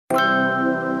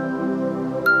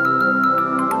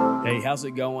Hey, how's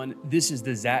it going? This is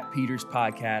the Zach Peters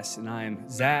Podcast, and I am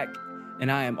Zach,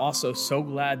 and I am also so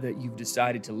glad that you've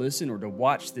decided to listen or to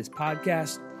watch this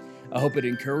podcast. I hope it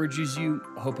encourages you.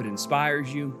 I hope it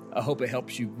inspires you. I hope it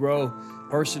helps you grow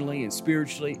personally and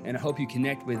spiritually, and I hope you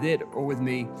connect with it or with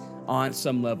me on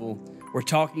some level. We're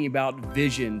talking about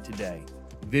vision today.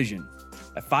 Vision.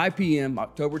 At 5 p.m.,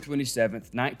 October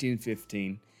 27th,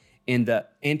 1915, in the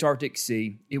Antarctic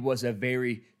Sea, it was a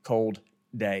very cold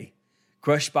day.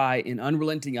 Crushed by an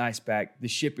unrelenting ice pack, the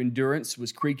ship Endurance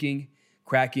was creaking,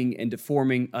 cracking, and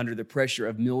deforming under the pressure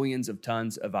of millions of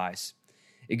tons of ice.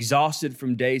 Exhausted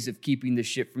from days of keeping the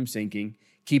ship from sinking,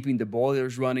 keeping the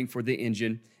boilers running for the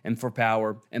engine and for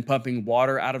power, and pumping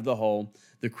water out of the hull,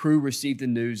 the crew received the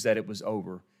news that it was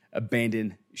over.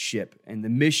 Abandoned ship. And the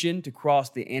mission to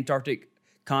cross the Antarctic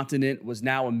continent was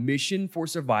now a mission for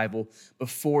survival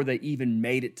before they even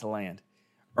made it to land.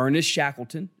 Ernest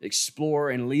Shackleton, explorer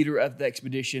and leader of the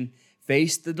expedition,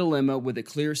 faced the dilemma with a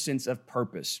clear sense of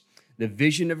purpose. The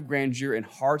vision of grandeur and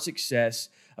hard success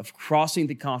of crossing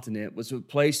the continent was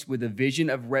replaced with a vision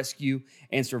of rescue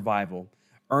and survival.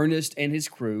 Ernest and his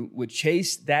crew would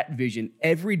chase that vision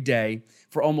every day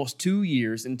for almost 2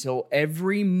 years until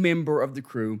every member of the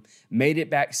crew made it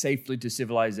back safely to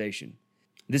civilization.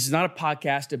 This is not a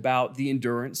podcast about the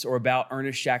Endurance or about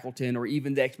Ernest Shackleton or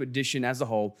even the expedition as a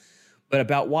whole, but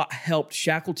about what helped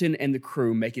Shackleton and the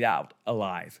crew make it out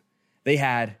alive. They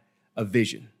had a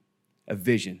vision,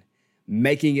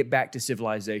 making it back to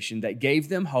civilization that gave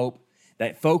them hope,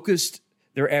 that focused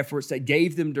their efforts, that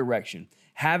gave them direction.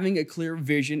 Having a clear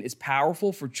vision is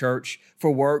powerful for church, for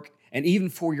work, and even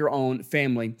for your own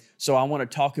family. So I want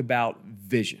to talk about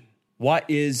vision. What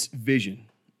is vision?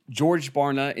 George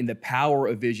Barna in The Power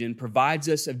of Vision provides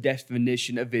us a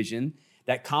definition of vision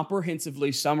that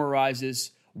comprehensively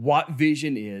summarizes what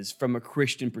vision is from a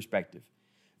Christian perspective.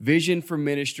 Vision for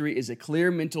ministry is a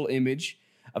clear mental image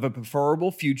of a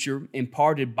preferable future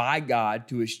imparted by God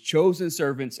to his chosen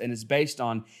servants and is based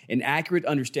on an accurate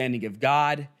understanding of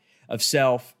God, of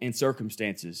self, and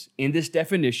circumstances. In this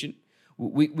definition,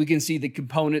 we can see the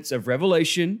components of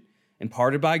revelation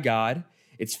imparted by God.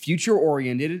 It's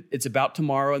future-oriented. It's about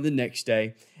tomorrow and the next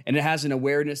day. And it has an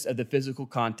awareness of the physical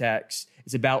context.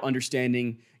 It's about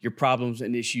understanding your problems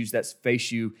and issues that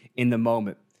face you in the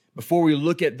moment. Before we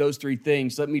look at those three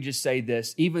things, let me just say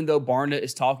this. Even though Barna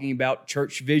is talking about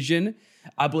church vision,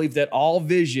 I believe that all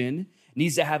vision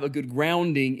needs to have a good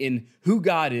grounding in who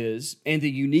God is and the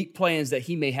unique plans that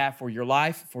he may have for your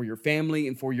life, for your family,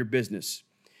 and for your business.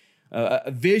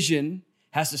 A vision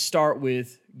has to start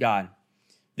with God.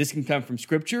 This can come from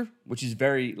Scripture, which is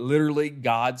very literally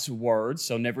God's word.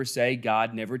 So never say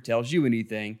God never tells you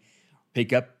anything.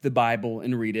 Pick up the Bible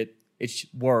and read it. It's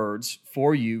words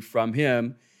for you from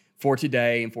him for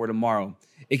today and for tomorrow.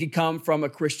 It could come from a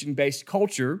Christian-based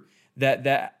culture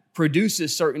that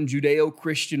produces certain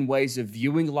Judeo-Christian ways of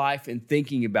viewing life and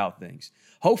thinking about things.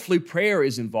 Hopefully prayer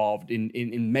is involved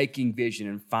in making vision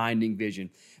and finding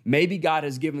vision. Maybe God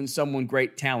has given someone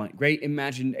great talent, great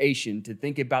imagination to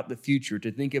think about the future,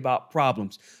 to think about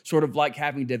problems, sort of like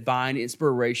having divine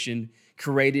inspiration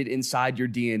created inside your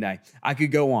DNA. I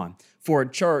could go on. For a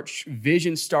church,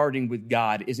 vision starting with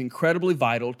God is incredibly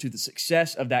vital to the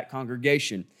success of that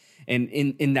congregation and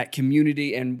in that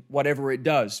community and whatever it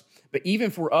does. But even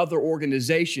for other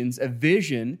organizations, a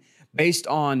vision based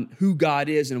on who God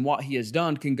is and what he has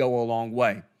done can go a long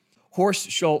way.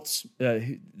 Horst Schulze,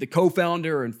 the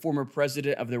co-founder and former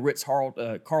president of the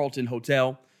Ritz-Carlton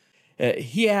Hotel,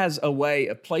 he has a way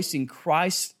of placing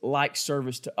Christ-like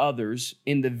service to others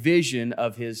in the vision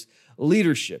of his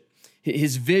leadership.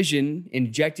 His vision,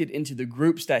 injected into the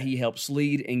groups that he helps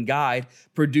lead and guide,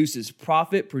 produces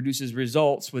profit, produces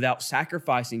results without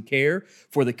sacrificing care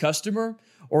for the customer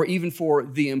or even for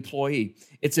the employee.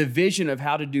 It's a vision of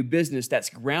how to do business that's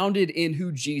grounded in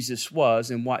who Jesus was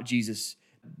and what Jesus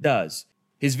does.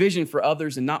 His vision for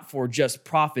others and not for just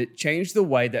profit changed the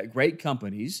way that great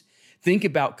companies think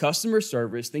about customer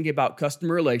service, think about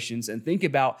customer relations, and think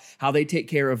about how they take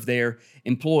care of their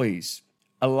employees.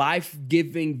 A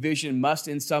life-giving vision must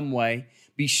in some way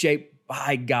be shaped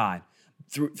by God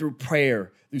through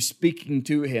prayer, through speaking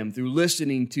to him, through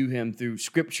listening to him, through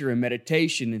scripture and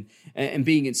meditation and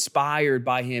being inspired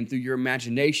by him through your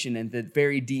imagination and the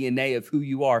very DNA of who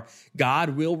you are.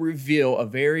 God will reveal a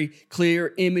very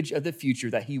clear image of the future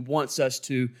that he wants us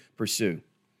to pursue.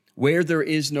 Where there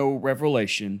is no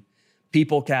revelation,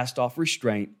 people cast off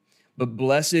restraint, but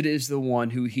blessed is the one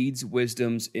who heeds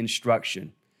wisdom's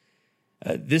instruction.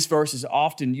 This verse is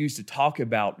often used to talk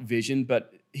about vision,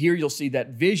 but here you'll see that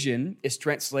vision is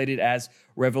translated as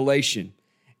revelation,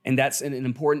 and that's an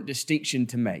important distinction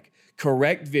to make.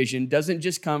 Correct vision doesn't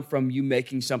just come from you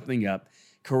making something up.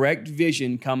 Correct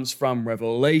vision comes from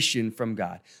revelation from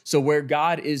God. So where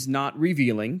God is not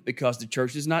revealing, because the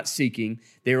church is not seeking,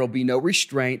 there will be no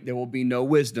restraint, there will be no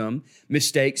wisdom.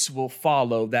 Mistakes will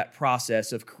follow that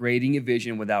process of creating a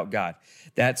vision without God.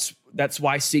 That's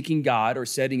why seeking God or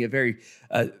setting a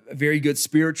very good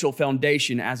spiritual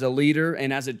foundation as a leader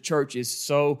and as a church is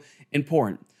so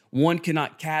important. One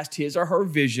cannot cast his or her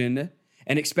vision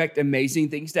and expect amazing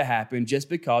things to happen just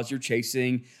because you're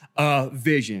chasing a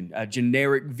vision, a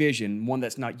generic vision, one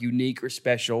that's not unique or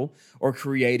special or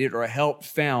created or helped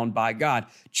found by God.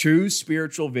 True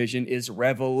spiritual vision is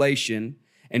revelation,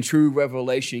 and true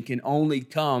revelation can only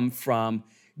come from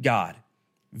God.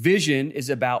 Vision is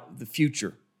about the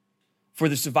future. For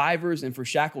the survivors and for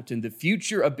Shackleton, the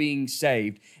future of being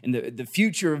saved and the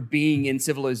future of being in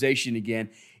civilization again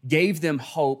gave them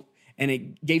hope, and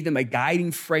it gave them a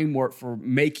guiding framework for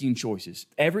making choices.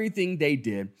 Everything they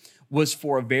did was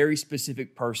for a very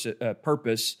specific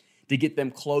purpose to get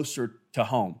them closer to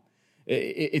home.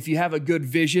 If you have a good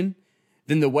vision,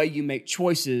 then the way you make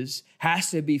choices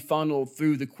has to be funneled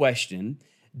through the question,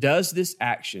 does this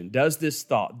action, does this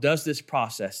thought, does this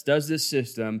process, does this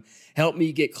system help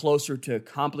me get closer to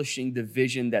accomplishing the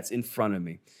vision that's in front of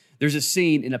me? There's a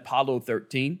scene in Apollo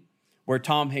 13 where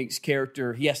Tom Hanks'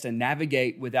 character, he has to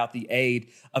navigate without the aid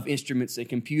of instruments and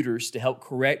computers to help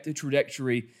correct the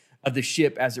trajectory of the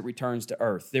ship as it returns to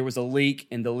Earth. There was a leak,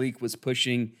 and the leak was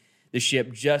pushing the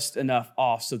ship just enough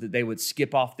off so that they would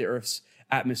skip off the Earth's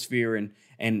atmosphere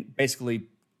and basically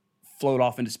float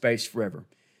off into space forever.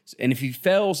 And if he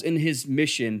fails in his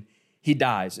mission, he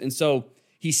dies. And so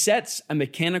he sets a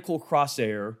mechanical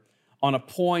crosshair on a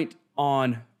point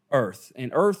on Earth.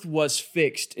 And Earth was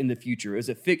fixed in the future. It was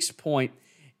a fixed point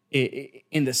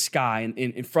in the sky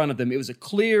in front of them. It was a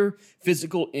clear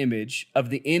physical image of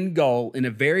the end goal in a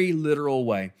very literal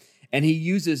way. And he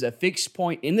uses a fixed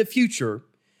point in the future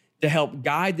to help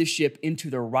guide the ship into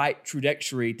the right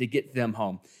trajectory to get them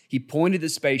home. He pointed the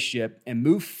spaceship and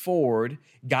moved forward,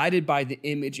 guided by the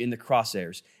image in the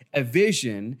crosshairs. A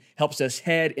vision helps us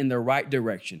head in the right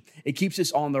direction. It keeps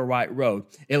us on the right road.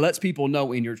 It lets people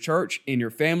know in your church, in your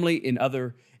family,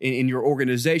 in your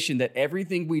organization that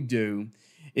everything we do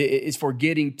is for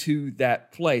getting to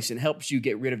that place, and helps you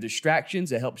get rid of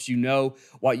distractions. It helps you know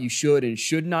what you should and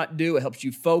should not do. It helps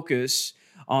you focus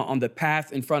on the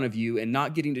path in front of you and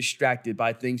not getting distracted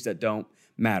by things that don't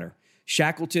matter.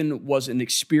 Shackleton was an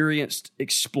experienced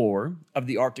explorer of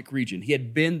the Arctic region. He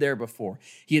had been there before.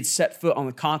 He had set foot on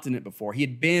the continent before. He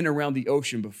had been around the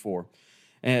ocean before.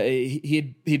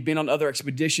 He'd been on other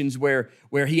expeditions where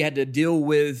he had to deal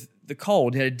with the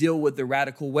cold, had to deal with the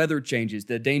radical weather changes,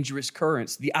 the dangerous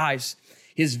currents, the ice.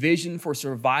 His vision for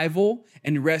survival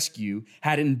and rescue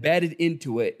had embedded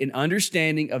into it an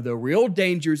understanding of the real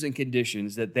dangers and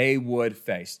conditions that they would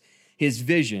face. His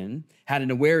vision had an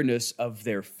awareness of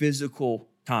their physical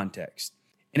context.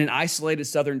 In an isolated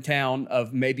southern town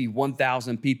of maybe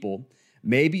 1,000 people,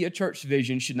 maybe a church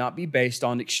vision should not be based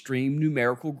on extreme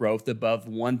numerical growth above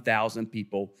 1,000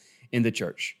 people in the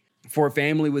church. For a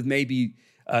family with maybe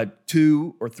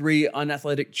 2 or 3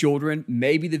 unathletic children,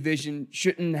 maybe the vision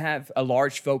shouldn't have a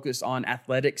large focus on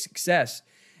athletic success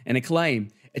and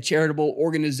acclaim. A charitable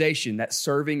organization that's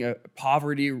serving a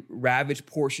poverty-ravaged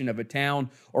portion of a town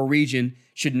or region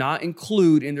should not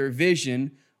include in their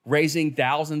vision raising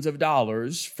thousands of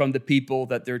dollars from the people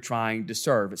that they're trying to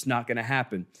serve. It's not going to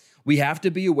happen. We have to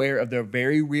be aware of the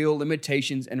very real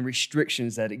limitations and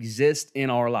restrictions that exist in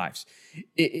our lives.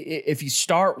 If you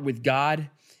start with God,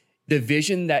 the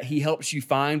vision that he helps you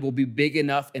find will be big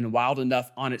enough and wild enough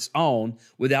on its own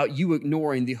without you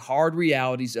ignoring the hard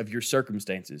realities of your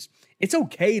circumstances. It's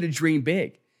okay to dream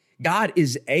big. God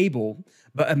is able,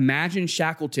 but imagine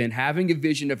Shackleton having a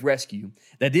vision of rescue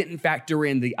that didn't factor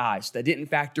in the ice, that didn't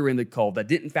factor in the cold, that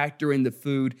didn't factor in the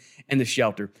food and the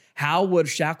shelter. How would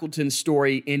Shackleton's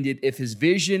story ended if his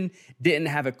vision didn't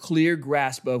have a clear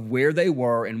grasp of where they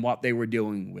were and what they were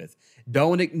dealing with?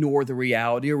 Don't ignore the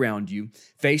reality around you.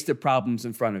 Face the problems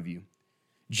in front of you.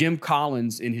 Jim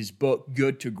Collins, in his book,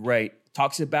 Good to Great,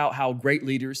 talks about how great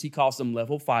leaders, he calls them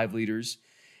level 5 leaders,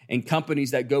 and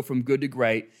companies that go from good to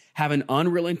great have an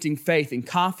unrelenting faith and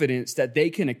confidence that they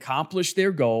can accomplish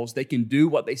their goals, they can do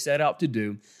what they set out to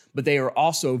do, but they are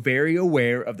also very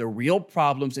aware of the real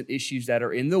problems and issues that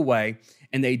are in the way,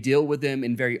 and they deal with them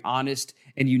in very honest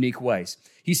and unique ways.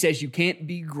 He says you can't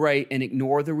be great and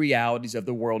ignore the realities of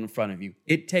the world in front of you.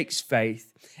 It takes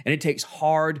faith, and it takes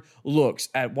hard looks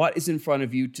at what is in front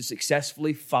of you to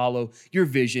successfully follow your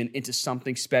vision into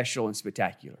something special and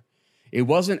spectacular. It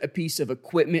wasn't a piece of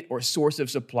equipment or source of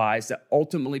supplies that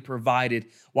ultimately provided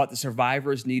what the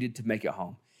survivors needed to make it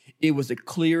home. It was a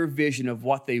clear vision of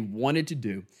what they wanted to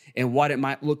do and what it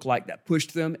might look like that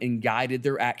pushed them and guided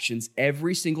their actions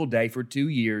every single day for 2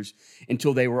 years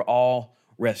until they were all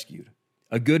rescued.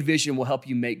 A good vision will help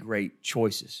you make great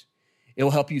choices. It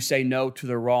will help you say no to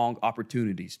the wrong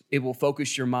opportunities. It will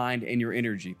focus your mind and your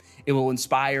energy. It will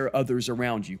inspire others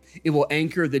around you. It will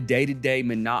anchor the day-to-day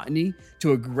monotony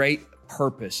to a great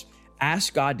purpose.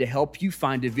 Ask God to help you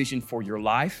find a vision for your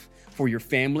life, for your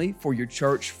family, for your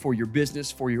church, for your business,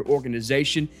 for your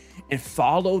organization, and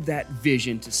follow that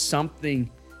vision to something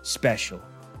special.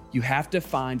 You have to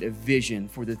find a vision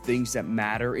for the things that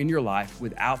matter in your life.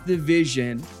 Without the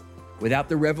vision, without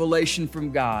the revelation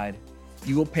from God,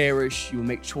 you will perish. You will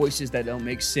make choices that don't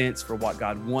make sense for what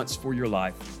God wants for your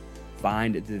life.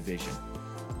 Find the vision.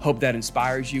 Hope that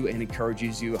inspires you and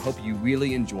encourages you. I hope you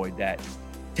really enjoyed that.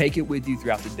 Take it with you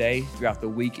throughout the day, throughout the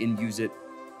week, and use it.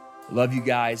 Love you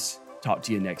guys. Talk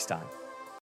to you next time.